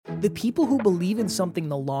the people who believe in something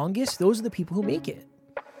the longest, those are the people who make it.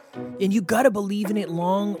 And you got to believe in it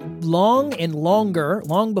long and longer,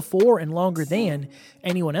 long before and longer than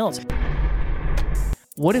anyone else.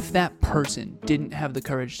 What if that person didn't have the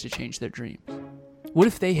courage to change their dreams? What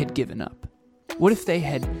if they had given up? What if they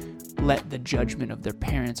had let the judgment of their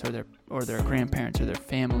parents or their grandparents or their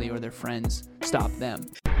family or their friends stop them?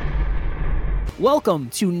 Welcome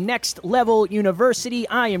to Next Level University.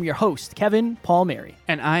 I am your host, Kevin Palmieri.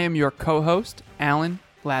 And I am your co-host, Alan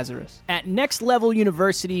Lazarus. At Next Level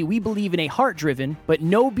University, we believe in a heart-driven but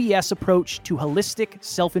no BS approach to holistic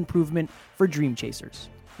self-improvement for dream chasers.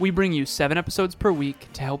 We bring you 7 episodes per week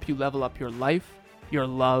to help you level up your life, your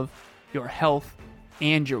love, your health,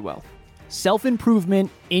 and your wealth. Self-improvement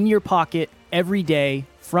in your pocket every day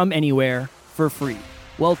from anywhere for free.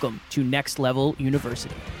 Welcome to Next Level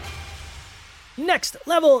University. Next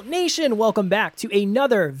Level Nation, welcome back to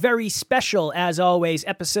another very special, as always,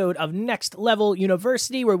 episode of Next Level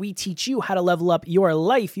University, where we teach you how to level up your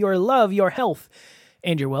life, your love, your health,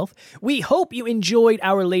 and your wealth. We hope you enjoyed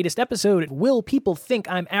our latest episode, Will People Think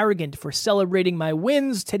I'm Arrogant for Celebrating My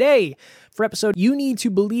Wins? Today, for episode, you need to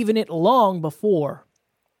believe in it long before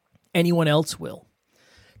anyone else will.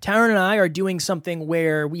 Taryn and I are doing something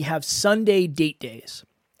where we have Sunday date days,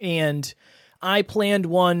 and I planned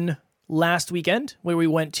one last weekend where we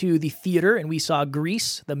went to the theater and we saw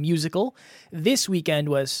Grease, the musical. This weekend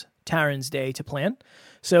was Taryn's day to plan.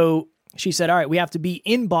 So she said, all right, we have to be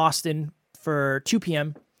in Boston for 2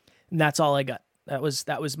 p.m. And that's all I got. That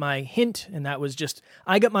was my hint. And that was just,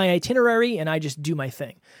 I got my itinerary and I just do my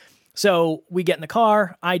thing. So we get in the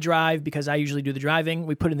car, I drive because I usually do the driving.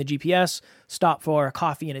 We put in the GPS, stop for a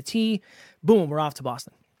coffee and a tea. Boom, we're off to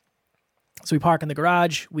Boston. So we park in the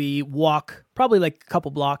garage, we walk probably like a couple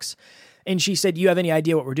blocks, and she said, do you have any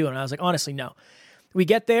idea what we're doing? And I was like, honestly, no. We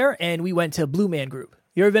get there, and we went to Blue Man Group.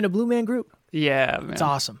 You ever been to Blue Man Group? Yeah, man. It's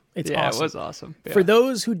awesome. It's awesome. It was awesome. Yeah. For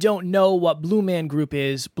those who don't know what Blue Man Group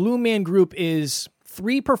is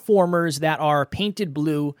 3 performers that are painted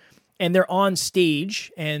blue, and they're on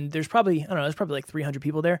stage, and there's probably like 300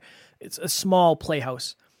 people there. It's a small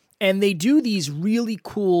playhouse. And they do these really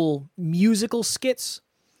cool musical skits.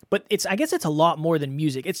 But I guess it's a lot more than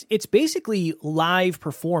music. It's basically live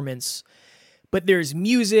performance, but there's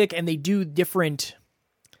music and they do different,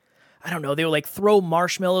 I don't know, they will like throw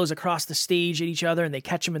marshmallows across the stage at each other and they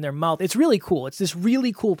catch them in their mouth. It's really cool. It's this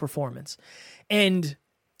really cool performance. And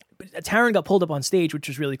Taryn got pulled up on stage, which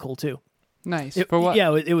was really cool too. Nice. For what?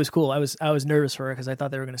 Yeah, it was cool. I was nervous for her because I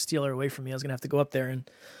thought they were going to steal her away from me. I was going to have to go up there and,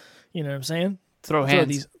 you know what I'm saying? Throw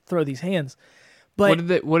these hands.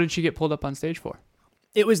 But what did she get pulled up on stage for?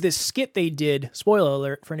 It was this skit they did, spoiler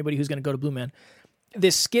alert for anybody who's going to go to Blue Man,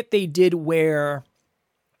 this skit they did where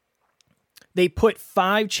they put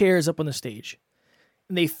 5 chairs up on the stage,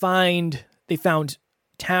 and they found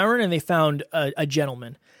Taryn and they found a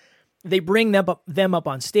gentleman. They bring them up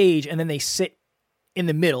on stage, and then they sit in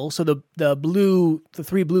the middle. So the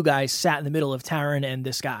 3 blue guys sat in the middle of Taryn and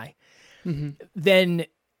this guy. Mm-hmm. Then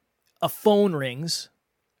a phone rings,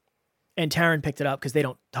 and Taryn picked it up because they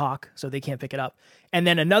don't talk, so they can't pick it up. And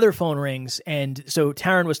then another phone rings, and so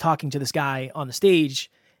Taryn was talking to this guy on the stage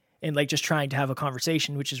and like just trying to have a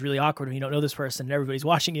conversation, which is really awkward when you don't know this person and everybody's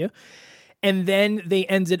watching you. And then they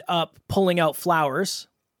ended up pulling out flowers,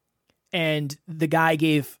 and the guy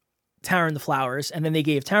gave Taryn the flowers, and then they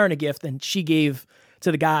gave Taryn a gift, and she gave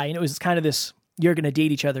to the guy, and it was kind of this, you're going to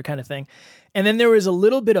date each other kind of thing. And then there was a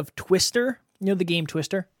little bit of Twister, you know the game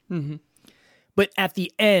Twister? Mm-hmm. But at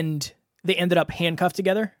the end, they ended up handcuffed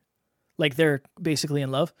together. Like they're basically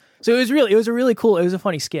in love. So it was a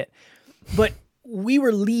funny skit. But we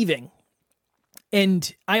were leaving,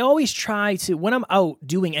 and I always try to, when I'm out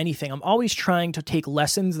doing anything, I'm always trying to take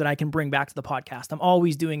lessons that I can bring back to the podcast. I'm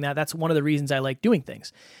always doing that. That's one of the reasons I like doing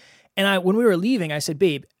things. And when we were leaving, I said,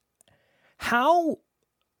 babe, how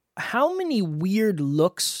many weird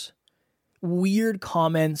looks, weird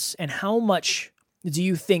comments, and how much do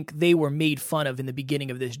you think they were made fun of in the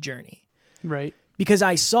beginning of this journey? Right. Because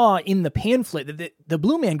I saw in the pamphlet that the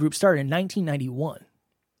Blue Man Group started in 1991.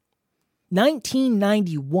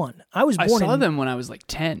 1991. I saw them when I was like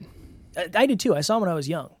 10. I did too. I saw them when I was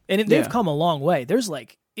young. And they've come a long way. There's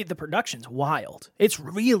the production's wild. It's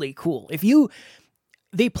really cool.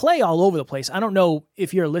 They play all over the place. I don't know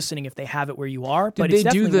if you're listening, if they have it where you are, but it's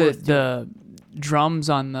definitely worth the drums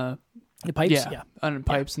on the pipes? Yeah. On the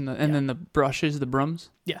pipes and then the brushes, the brums?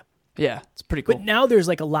 Yeah. Yeah, it's pretty cool. But now there's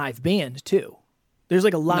like a live band too. There's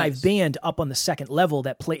like a live band up on the second level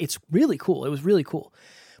that play. It's really cool. It was really cool.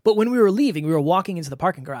 But when we were leaving, we were walking into the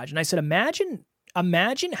parking garage, and I said, imagine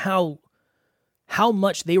how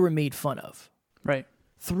much they were made fun of. Right.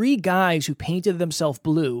 3 guys who painted themselves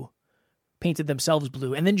blue,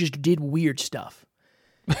 and then just did weird stuff.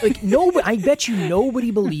 Like, I bet you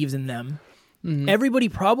nobody believes in them. Mm-hmm. Everybody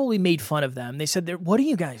probably made fun of them. They said, "What are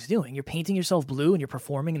you guys doing? You're painting yourself blue and you're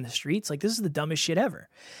performing in the streets? Like, this is the dumbest shit ever."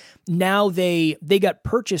 Now they got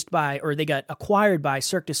they got acquired by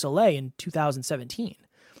Cirque du Soleil in 2017.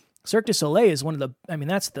 Cirque du Soleil is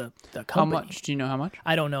that's the company. How much? Do you know how much?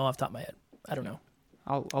 I don't know off the top of my head. I don't know.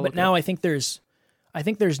 But now I think there's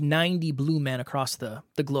 90 blue men across the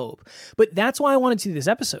globe. But that's why I wanted to do this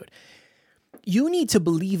episode. You need to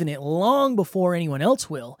believe in it long before anyone else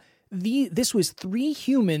will. This was 3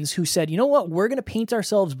 humans who said, you know what, we're going to paint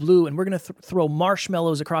ourselves blue and we're going to throw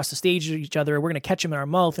marshmallows across the stage at each other. We're going to catch them in our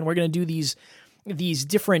mouth and we're going to do these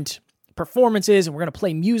different performances and we're going to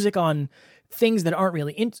play music on things that aren't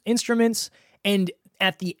really instruments. And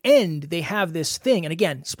at the end, they have this thing. And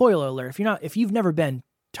again, spoiler alert, if you've never been,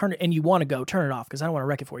 turn it, and you want to go, turn it off because I don't want to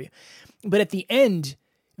wreck it for you. But at the end,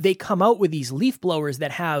 they come out with these leaf blowers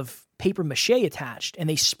that have paper mache attached and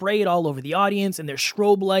they spray it all over the audience and there's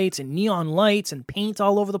strobe lights and neon lights and paint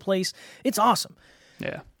all over the place. It's awesome.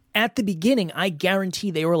 Yeah. At the beginning, I guarantee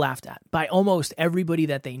they were laughed at by almost everybody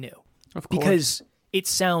that they knew. Of course. Because it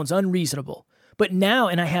sounds unreasonable. But now,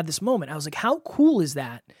 and I had this moment, I was like, how cool is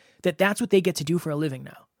that that's what they get to do for a living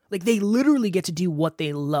now? Like, they literally get to do what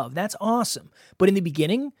they love. That's awesome. But in the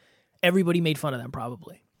beginning, everybody made fun of them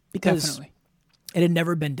probably because Definitely. It had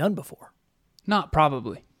never been done before. Not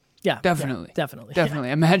probably. Yeah, Definitely. Yeah, definitely. Definitely.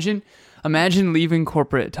 Yeah. Imagine leaving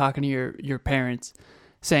corporate, talking to your parents,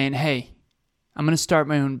 saying, "Hey, I'm going to start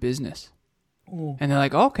my own business." Ooh. And they're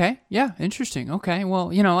like, oh, "Okay, yeah, interesting. Okay,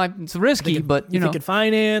 well, it's risky, but you know, think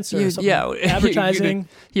finance or something, advertising."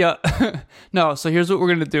 Yeah. No, so here's what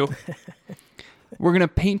we're going to do. We're going to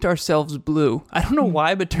paint ourselves blue. I don't know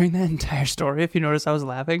why, but during that entire story, if you notice, I was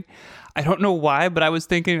laughing. I don't know why, but I was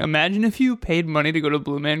thinking, imagine if you paid money to go to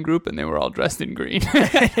Blue Man Group and they were all dressed in green.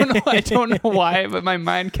 I don't know why, but my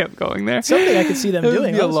mind kept going there. Something I could see them doing. It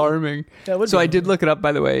would be alarming. So I did look it up,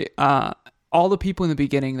 by the way. All the people in the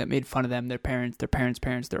beginning that made fun of them, their parents,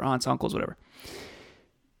 their aunts, uncles, whatever.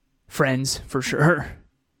 Friends, for sure.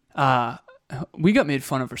 We got made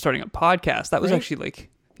fun of for starting a podcast. That was actually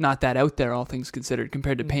not that out there, all things considered,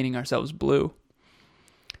 compared to painting ourselves blue.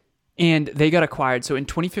 And they got acquired. So in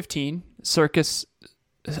 2015, Cirque's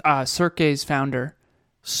founder...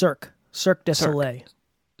 Cirque du Soleil.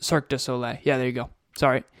 Cirque du Soleil. Yeah, there you go.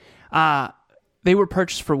 Sorry. They were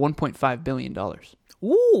purchased for $1.5 billion.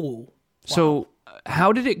 Ooh. So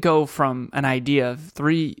how did it go from an idea of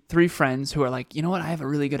three friends who are like, you know what, I have a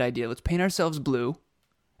really good idea. Let's paint ourselves blue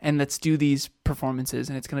and let's do these performances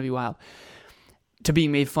and it's going to be wild, to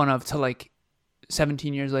being made fun of to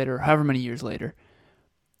 17 years later, or however many years later,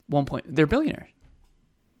 they're billionaires.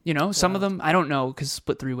 Some of them, I don't know, because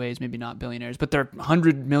split 3 ways, maybe not billionaires, but they're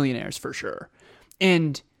 100 millionaires for sure.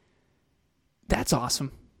 And that's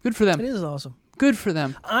awesome. Good for them. It is awesome. Good for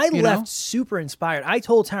them. I left super inspired. I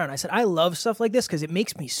told Taryn, I said, I love stuff like this because it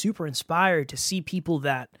makes me super inspired to see people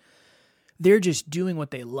that they're just doing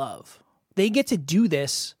what they love. They get to do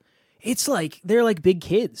this. It's like, they're like big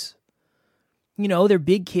kids. They're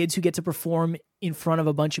big kids who get to perform in front of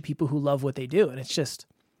a bunch of people who love what they do. And it's just,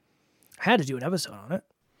 I had to do an episode on it.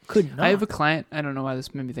 Couldn't not. I have a client. I don't know why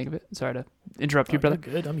this made me think of it. Sorry to interrupt you, brother.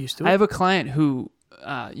 Good. I'm used to it. I have a client who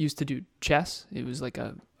used to do chess. It was like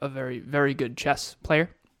a very, very good chess player.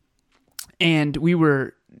 And we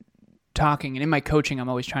were talking, and in my coaching, I'm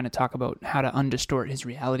always trying to talk about how to undistort his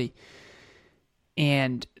reality.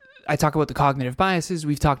 And I talk about the cognitive biases.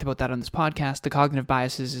 We've talked about that on this podcast. The cognitive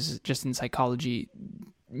biases is just in psychology,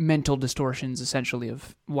 mental distortions, essentially,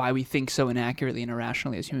 of why we think so inaccurately and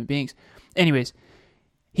irrationally as human beings. Anyways,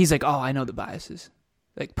 he's like, oh, I know the biases.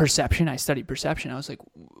 Like perception. I studied perception. I was like,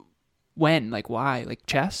 when? Like, why? Like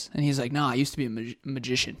chess? And he's like, no, I used to be a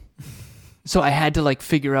magician. So I had to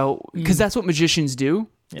figure out, because that's what magicians do.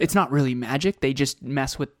 Yeah. It's not really magic. They just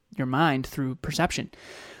mess with your mind through perception.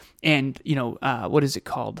 And, what is it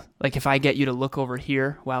called? Like if I get you to look over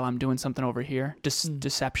here while I'm doing something over here,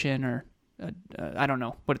 deception, or I don't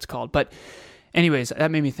know what it's called. But anyways,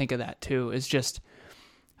 that made me think of that too. It's just,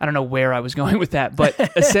 I don't know where I was going with that. But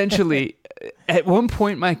essentially, at one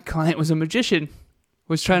point, my client was a magician,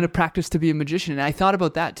 was trying to practice to be a magician. And I thought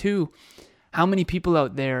about that too. How many people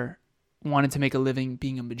out there wanted to make a living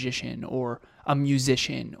being a magician or a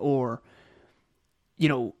musician, or,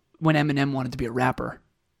 when Eminem wanted to be a rapper,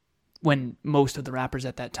 when most of the rappers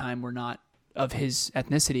at that time were not of his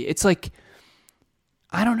ethnicity. It's like,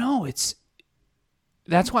 I don't know.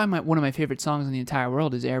 That's why one of my favorite songs in the entire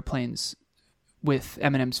world is Airplanes with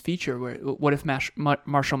Eminem's feature, where what if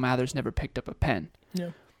Marshall Mathers never picked up a pen? Yeah.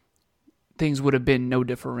 things would have been no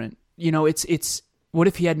different. You know, it's what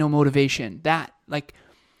if he had no motivation? That, like,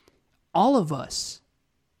 all of us,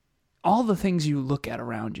 all the things you look at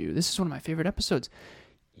around you, this is one of my favorite episodes.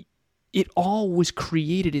 It all was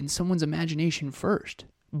created in someone's imagination first.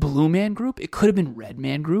 Blue Man Group, it could have been Red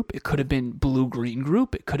Man Group, it could have been Blue Green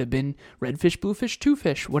Group, it could have been Red Fish, Blue Fish, Two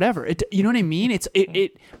Fish, whatever. You know what I mean?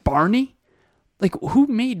 It Barney, like, who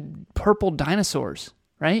made purple dinosaurs,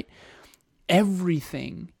 right?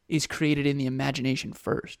 Everything is created in the imagination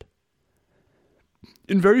first.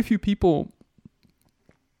 And very few people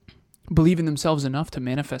believe in themselves enough to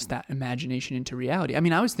manifest that imagination into reality. I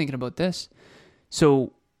mean, I was thinking about this.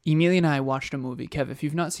 So Emilia and I watched a movie. Kev, if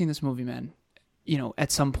you've not seen this movie, man, you know,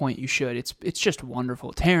 at some point you should. It's just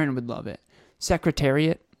wonderful. Taryn would love it.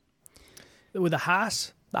 Secretariat. With the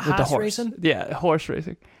Haas? With the horse racing? Yeah, horse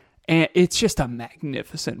racing. And it's just a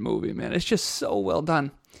magnificent movie, man. It's just so well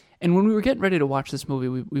done. And when we were getting ready to watch this movie,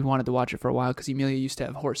 we wanted to watch it for a while because Emilia used to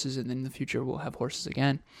have horses, and then in the future we'll have horses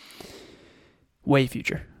again. Way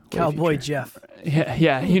future. Cowboy Jeff.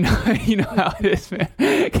 Yeah, you know how it is,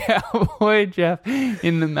 man. Cowboy Jeff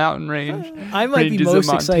in the mountain range. I might be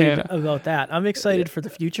most excited about that. I'm excited for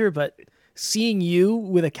the future, but seeing you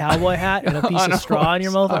with a cowboy hat and a piece of straw in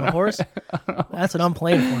your mouth on a horse, that's what I'm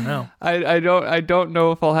playing for now. I don't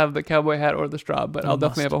know if I'll have the cowboy hat or the straw, but I'll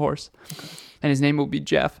definitely have a horse. Okay. And his name will be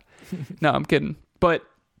Jeff. No, I'm kidding. But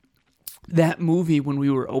that movie, when we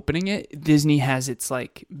were opening it, Disney has its,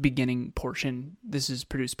 like, beginning portion. This is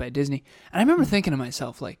produced by Disney. And I remember thinking to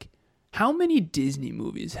myself, like, how many Disney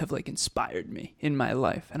movies have, like, inspired me in my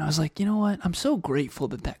life? And I was like, you know what? I'm so grateful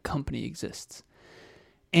that that company exists.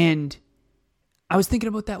 And I was thinking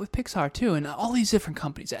about that with Pixar, too, and all these different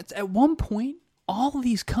companies. At one point, all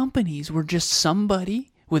these companies were just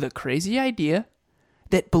somebody with a crazy idea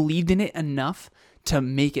that believed in it enough to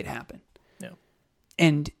make it happen. Yeah.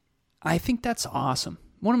 And I think that's awesome.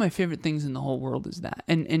 One of my favorite things in the whole world is that.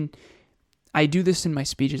 And I do this in my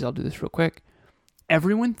speeches. I'll do this real quick.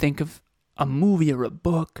 Everyone think of a movie or a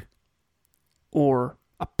book or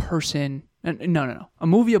a person. No. A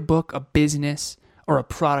movie, a book, a business, or a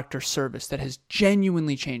product or service that has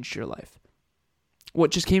genuinely changed your life.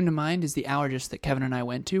 What just came to mind is the allergist that Kevin and I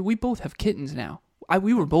went to. We both have kittens now.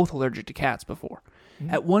 We were both allergic to cats before.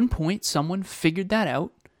 Mm-hmm. At one point, someone figured that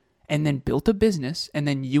out and then built a business, and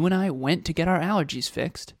then you and I went to get our allergies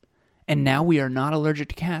fixed, and now we are not allergic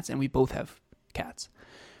to cats, and we both have cats.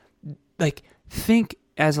 Like, think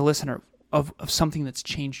as a listener of something that's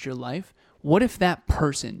changed your life. What if that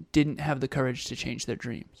person didn't have the courage to change their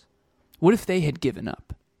dreams? What if they had given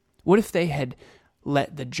up? What if they had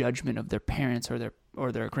let the judgment of their parents or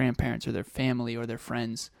their grandparents or their family or their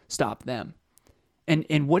friends stop them?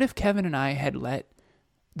 And what if Kevin and I had let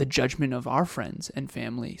the judgment of our friends and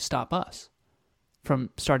family stop us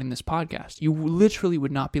from starting this podcast? You literally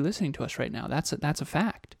would not be listening to us right now. That's a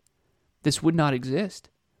fact. This would not exist.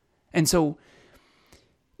 And so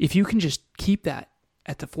if you can just keep that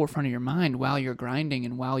at the forefront of your mind while you're grinding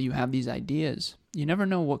and while you have these ideas, you never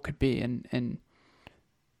know what could be. And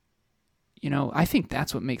you know, I think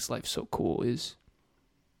that's what makes life so cool, is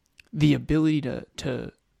the ability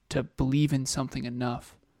to believe in something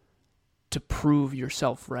enough to prove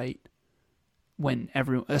yourself right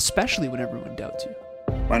especially when everyone doubts you.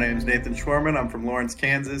 My name is Nathan Schwarman. I'm from Lawrence,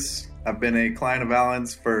 Kansas. I've been a client of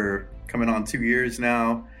Alan's for coming on 2 years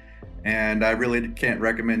now, and I really can't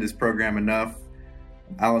recommend his program enough.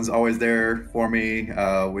 Alan's always there for me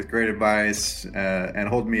with great advice and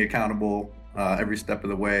holding me accountable every step of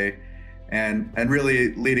the way, and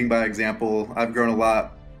really leading by example. I've grown a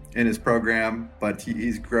lot in his program, but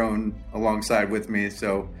he's grown alongside with me,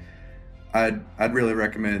 so I'd really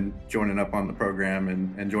recommend joining up on the program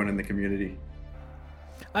and joining the community.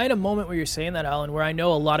 I had a moment where you're saying that, Alan, where I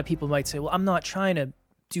know a lot of people might say, well, I'm not trying to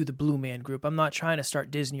do the Blue Man Group. I'm not trying to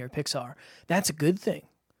start Disney or Pixar. That's a good thing,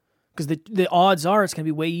 because the odds are it's going to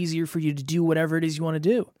be way easier for you to do whatever it is you want to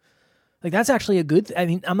do. Like, that's actually a good I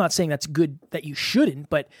mean, I'm not saying that's good that you shouldn't,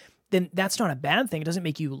 but then that's not a bad thing. It doesn't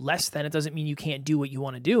make you less than. It doesn't mean you can't do what you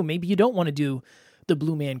want to do. Maybe you don't want to do the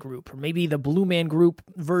Blue Man Group, or maybe the Blue Man Group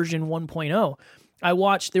version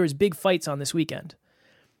 1.0. There was big fights on this weekend,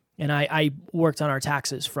 and I worked on our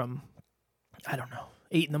taxes from,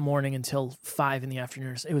 8 in the morning until 5 in the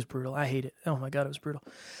afternoon. It was brutal. I hate it. Oh my God, it was brutal.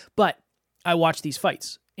 But I watched these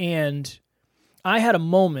fights, and I had a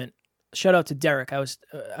moment. Shout out to Derek. I was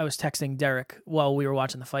texting Derek while we were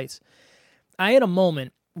watching the fights. I had a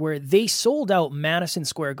moment where they sold out Madison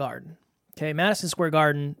Square Garden. Okay, Madison Square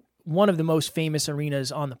Garden, one of the most famous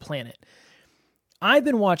arenas on the planet. I've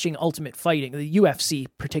been watching Ultimate Fighting, the UFC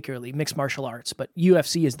particularly, mixed martial arts, but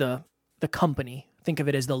UFC is the company think of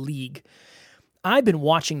it as the league. I've been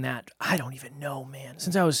watching that, I don't even know, man,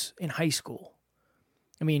 since I was in high school.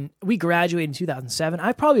 I mean, we graduated in 2007.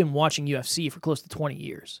 I've probably been watching UFC for close to 20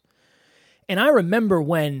 years. And I remember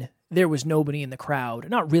when there was nobody in the crowd,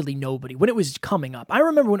 not really nobody, when it was coming up. I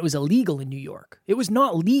remember when it was illegal in New York. It was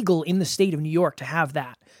not legal in the state of New York to have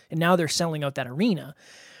that. And now they're selling out that arena.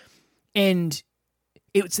 And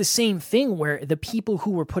it's the same thing where the people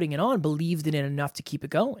who were putting it on believed in it enough to keep it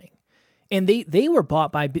going. And they were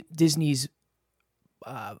bought by Disney's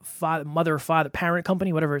parent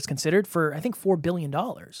company, whatever it's considered, for I think $4 billion.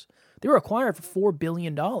 They were acquired for $4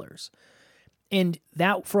 billion. And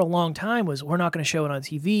that for a long time was, we're not going to show it on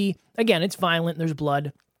TV. Again, it's violent, there's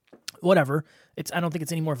blood, whatever. I don't think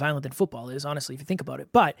it's any more violent than football is, honestly, if you think about it.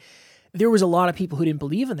 But there was a lot of people who didn't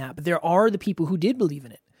believe in that. But there are the people who did believe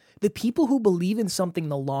in it. The people who believe in something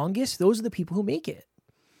the longest, those are the people who make it.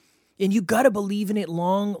 And you got to believe in it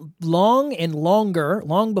long and longer,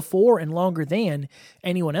 long before and longer than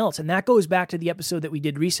anyone else. And that goes back to the episode that we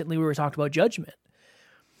did recently where we talked about judgment.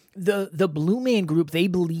 The Blue Man Group, they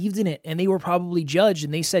believed in it, and they were probably judged,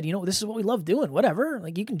 and they said, this is what we love doing, whatever.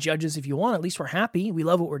 Like, you can judge us if you want. At least we're happy. We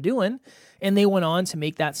love what we're doing. And they went on to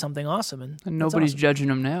make that something awesome. And nobody's awesome. Judging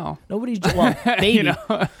them now. Well, maybe.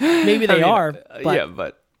 Maybe they are. But yeah,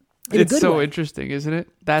 but it's so interesting, isn't it?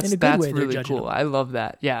 That's really cool. I love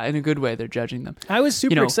that. Yeah, in a good way, they're judging them. I was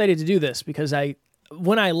super excited to do this because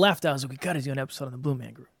when I left, I was like, we got to do an episode on the Blue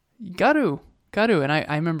Man Group. You got to. And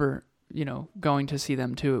I remember, going to see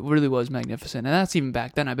them too. It really was magnificent. And that's even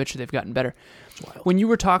back then. I bet you they've gotten better. When you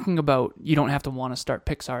were talking about you don't have to want to start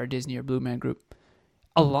Pixar or Disney or Blue Man Group,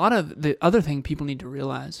 a lot of the other thing people need to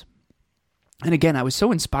realize, and again, I was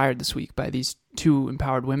so inspired this week by these two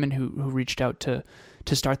empowered women who reached out to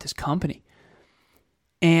start this company.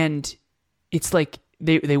 And it's like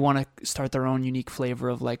they want to start their own unique flavor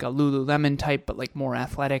of like a Lululemon type, but like more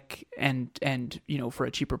athletic and for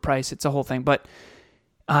a cheaper price. It's a whole thing. But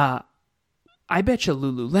I bet you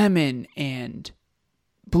Lululemon and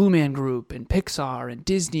Blue Man Group and Pixar and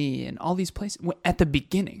Disney and all these places at the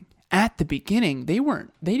beginning, they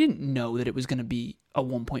didn't know that it was going to be a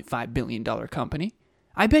 $1.5 billion company.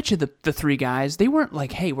 I bet you the three guys, they weren't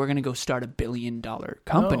like, hey, we're going to go start $1 billion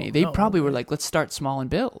company. They probably were like, let's start small and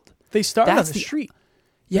build. They started on the street.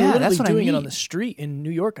 Yeah, that's what I mean. Doing it on the street in New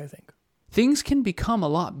York, I think. Things can become a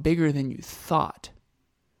lot bigger than you thought.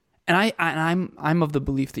 And I'm of the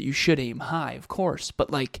belief that you should aim high, of course, but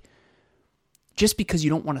like, just because you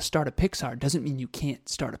don't want to start a Pixar doesn't mean you can't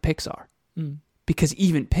start a Pixar. Because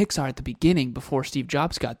even Pixar at the beginning, before Steve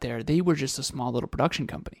Jobs got there, they were just a small little production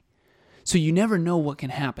company. So you never know what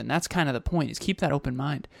can happen. That's kind of the point, is keep that open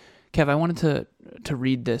mind. Kev, I wanted to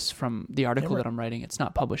read this from the article that I'm writing. It's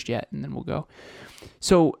not published yet, and then we'll go.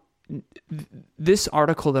 So this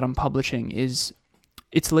article that I'm publishing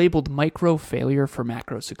it's labeled Micro Failure for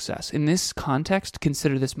Macro Success. In this context,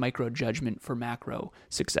 consider this micro judgment for macro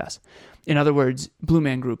success. In other words, Blue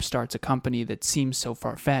Man Group starts a company that seems so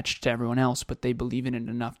far-fetched to everyone else, but they believe in it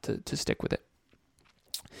enough to stick with it.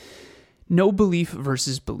 No belief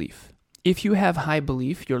versus belief. If you have high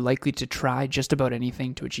belief, you're likely to try just about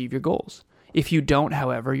anything to achieve your goals. If you don't,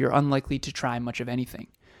 however, you're unlikely to try much of anything.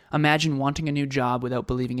 Imagine wanting a new job without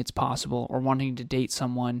believing it's possible, or wanting to date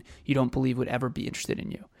someone you don't believe would ever be interested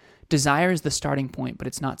in you. Desire is the starting point, but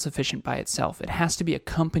it's not sufficient by itself. It has to be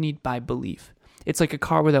accompanied by belief. It's like a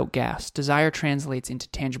car without gas. Desire translates into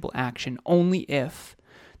tangible action only if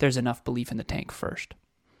there's enough belief in the tank first.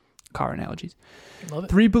 Car analogies. Love it.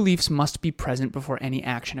 3 beliefs must be present before any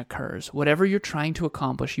action occurs. Whatever you're trying to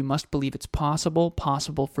accomplish, you must believe it's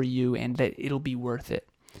possible for you, and that it'll be worth it.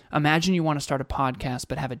 Imagine you want to start a podcast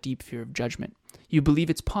but have a deep fear of judgment. You believe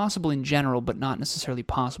it's possible in general, but not necessarily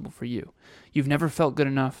possible for you. You've never felt good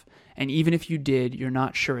enough, and even if you did, you're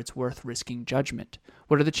not sure it's worth risking judgment.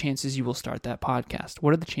 What are the chances you will start that podcast?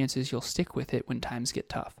 What are the chances you'll stick with it when times get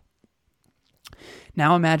tough?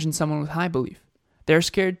 Now imagine someone with high belief. They're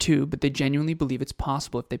scared too, but they genuinely believe it's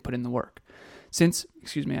possible if they put in the work.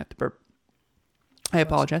 Excuse me, I have to burp. I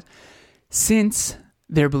apologize. Since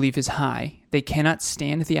their belief is high, they cannot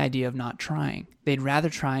stand the idea of not trying. They'd rather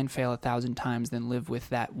try and fail 1,000 times than live with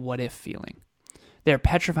that what-if feeling. They're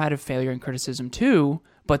petrified of failure and criticism too,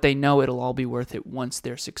 but they know it'll all be worth it once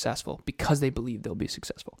they're successful, because they believe they'll be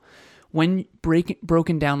successful. When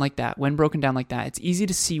broken down like that, it's easy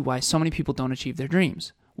to see why so many people don't achieve their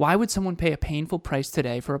dreams. Why would someone pay a painful price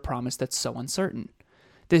today for a promise that's so uncertain?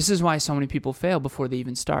 This is why so many people fail before they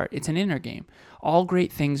even start. It's an inner game. All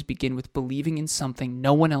great things begin with believing in something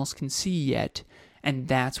no one else can see yet, and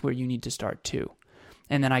that's where you need to start too.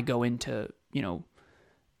 And then I go into,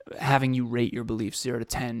 having you rate your beliefs 0 to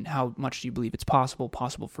 10. How much do you believe it's possible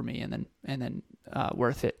for me, and then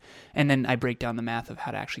worth it. And then I break down the math of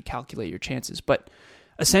how to actually calculate your chances. But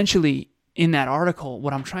essentially, in that article,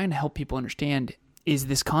 what I'm trying to help people understand is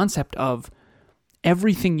this concept of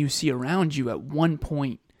everything you see around you at one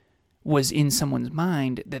point was in someone's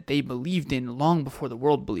mind that they believed in long before the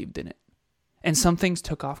world believed in it. And some things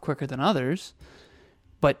took off quicker than others,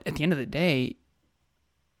 but at the end of the day,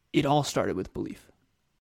 it all started with belief.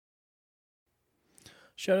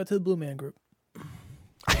 Shout out to the Blue Man Group.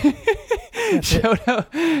 Shout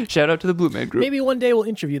out to the Blue Man Group. Maybe one day we'll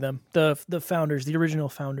interview them, the founders, the original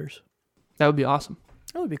founders. That would be awesome.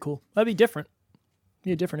 That would be cool. That'd be different.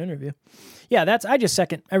 Be a different interview. Yeah, I just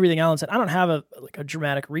second everything Alan said. I don't have a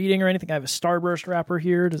dramatic reading or anything. I have a Starburst wrapper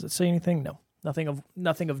here. Does it say anything? No. Nothing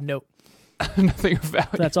of note. Nothing of value.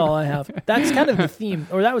 That's all I have. That's kind of the theme,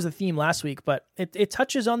 or that was the theme last week, but it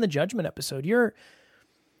touches on the judgment episode.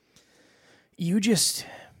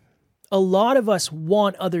 A lot of us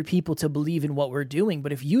want other people to believe in what we're doing,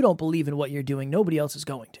 but if you don't believe in what you're doing, nobody else is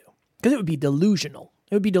going to. Because it would be delusional.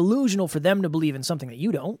 It would be delusional for them to believe in something that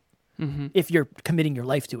you don't, if you're committing your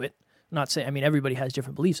life to it. I'm not saying, everybody has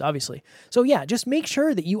different beliefs, obviously. So yeah, just make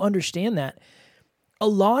sure that you understand that a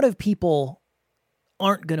lot of people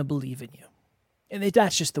aren't going to believe in you. And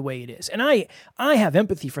that's just the way it is. And I have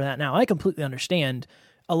empathy for that now. I completely understand.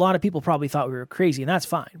 A lot of people probably thought we were crazy, and that's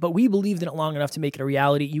fine. But we believed in it long enough to make it a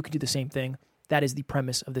reality. You can do the same thing. That is the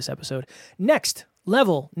premise of this episode. Next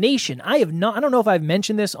Level Nation. I don't know if I've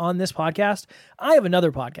mentioned this on this podcast. I have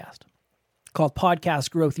another podcast called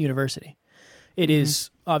Podcast Growth University. It is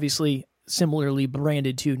obviously similarly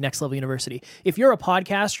branded to Next Level University. If you're a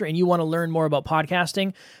podcaster and you want to learn more about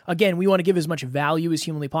podcasting, again, we want to give as much value as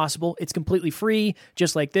humanly possible. It's completely free,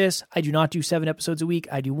 just like this. I do not do 7 episodes a week.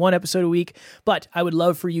 I do 1 episode a week, but I would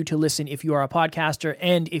love for you to listen if you are a podcaster.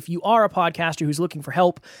 And if you are a podcaster who's looking for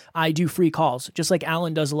help, I do free calls. Just like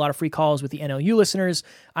Alan does a lot of free calls with the NLU listeners,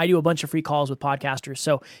 I do a bunch of free calls with podcasters.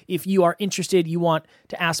 So if you are interested, you want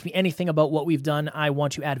to ask me anything about what we've done, I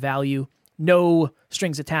want to add value. No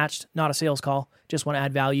strings attached, not a sales call. Just want to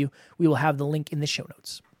add value. We will have the link in the show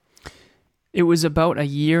notes. It was about a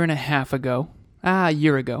year ago. I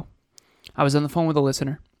was on the phone with a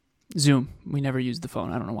listener. Zoom. We never used the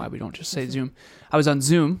phone. I don't know why we don't just say Zoom. I was on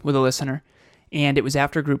Zoom with a listener, and it was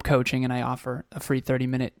after group coaching, and I offer a free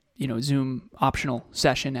 30-minute, Zoom optional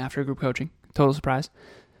session after group coaching. Total surprise.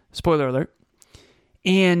 Spoiler alert.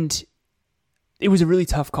 And it was a really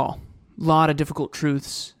tough call. A lot of difficult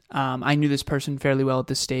truths. I knew this person fairly well at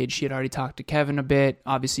this stage. She had already talked to Kevin a bit.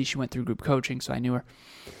 Obviously, she went through group coaching, so I knew her.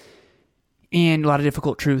 And a lot of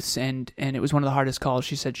difficult truths, and it was one of the hardest calls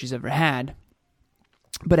she said she's ever had.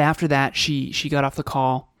 But after that, she got off the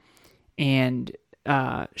call, and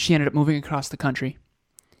she ended up moving across the country.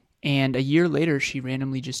 And a year later, she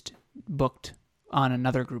randomly just booked on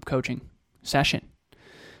another group coaching session.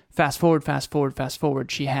 Fast forward.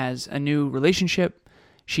 She has a new relationship.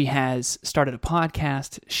 She has started a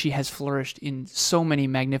podcast. She has flourished in so many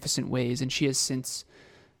magnificent ways, and she has since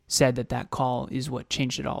said that call is what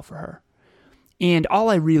changed it all for her. And all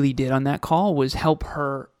I really did on that call was help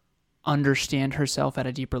her understand herself at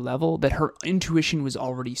a deeper level that her intuition was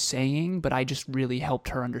already saying, but I just really helped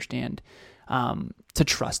her understand to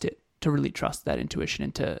trust it, to really trust that intuition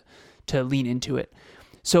and to lean into it.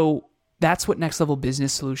 So that's what Next Level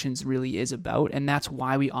Business Solutions really is about, and that's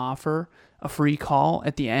why we offer a free call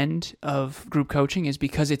at the end of group coaching, is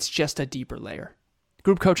because it's just a deeper layer.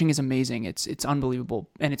 Group coaching is amazing. It's unbelievable,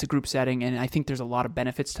 and it's a group setting, and I think there's a lot of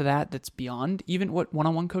benefits to that's beyond even what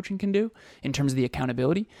one-on-one coaching can do in terms of the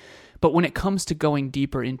accountability. But when it comes to going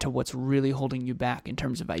deeper into what's really holding you back in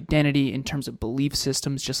terms of identity, in terms of belief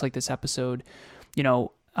systems, just like this episode,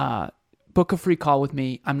 book a free call with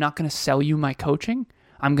me. I'm not going to sell you my coaching.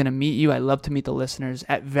 I'm going to meet you. I love to meet the listeners.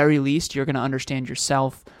 At very least, you're going to understand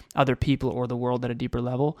yourself, other people, or the world at a deeper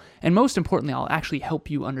level. And most importantly, I'll actually help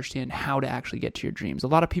you understand how to actually get to your dreams. A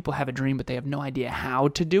lot of people have a dream, but they have no idea how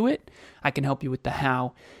to do it. I can help you with the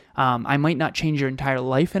how. I might not change your entire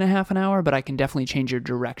life in a half an hour, but I can definitely change your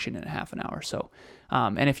direction in a half an hour. So,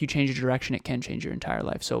 and if you change your direction, it can change your entire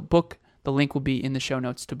life. So book. The link will be in the show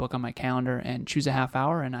notes to book on my calendar, and choose a half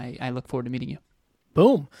hour, and I look forward to meeting you.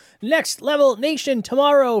 Boom. Next Level Nation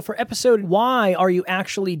tomorrow for episode Why Are You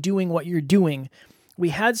Actually Doing What You're Doing? We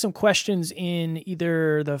had some questions in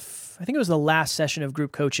either I think it was the last session of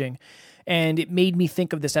group coaching, and it made me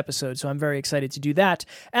think of this episode, so I'm very excited to do that.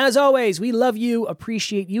 As always, we love you,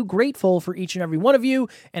 appreciate you, grateful for each and every one of you,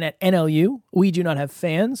 and at NLU, we do not have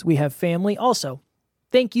fans, we have family. Also,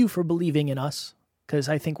 thank you for believing in us, because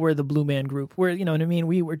I think we're the Blue Man Group. We're, you know what I mean?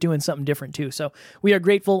 We're doing something different too. So we are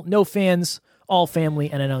grateful. No fans, all family,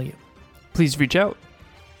 and NLU. Please reach out.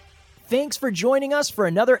 Thanks for joining us for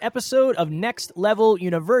another episode of Next Level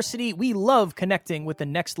University. We love connecting with the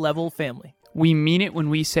Next Level family. We mean it when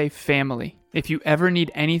we say family. If you ever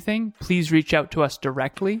need anything, please reach out to us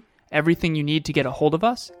directly. Everything you need to get a hold of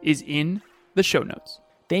us is in the show notes.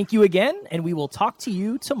 Thank you again, and we will talk to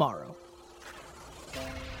you tomorrow.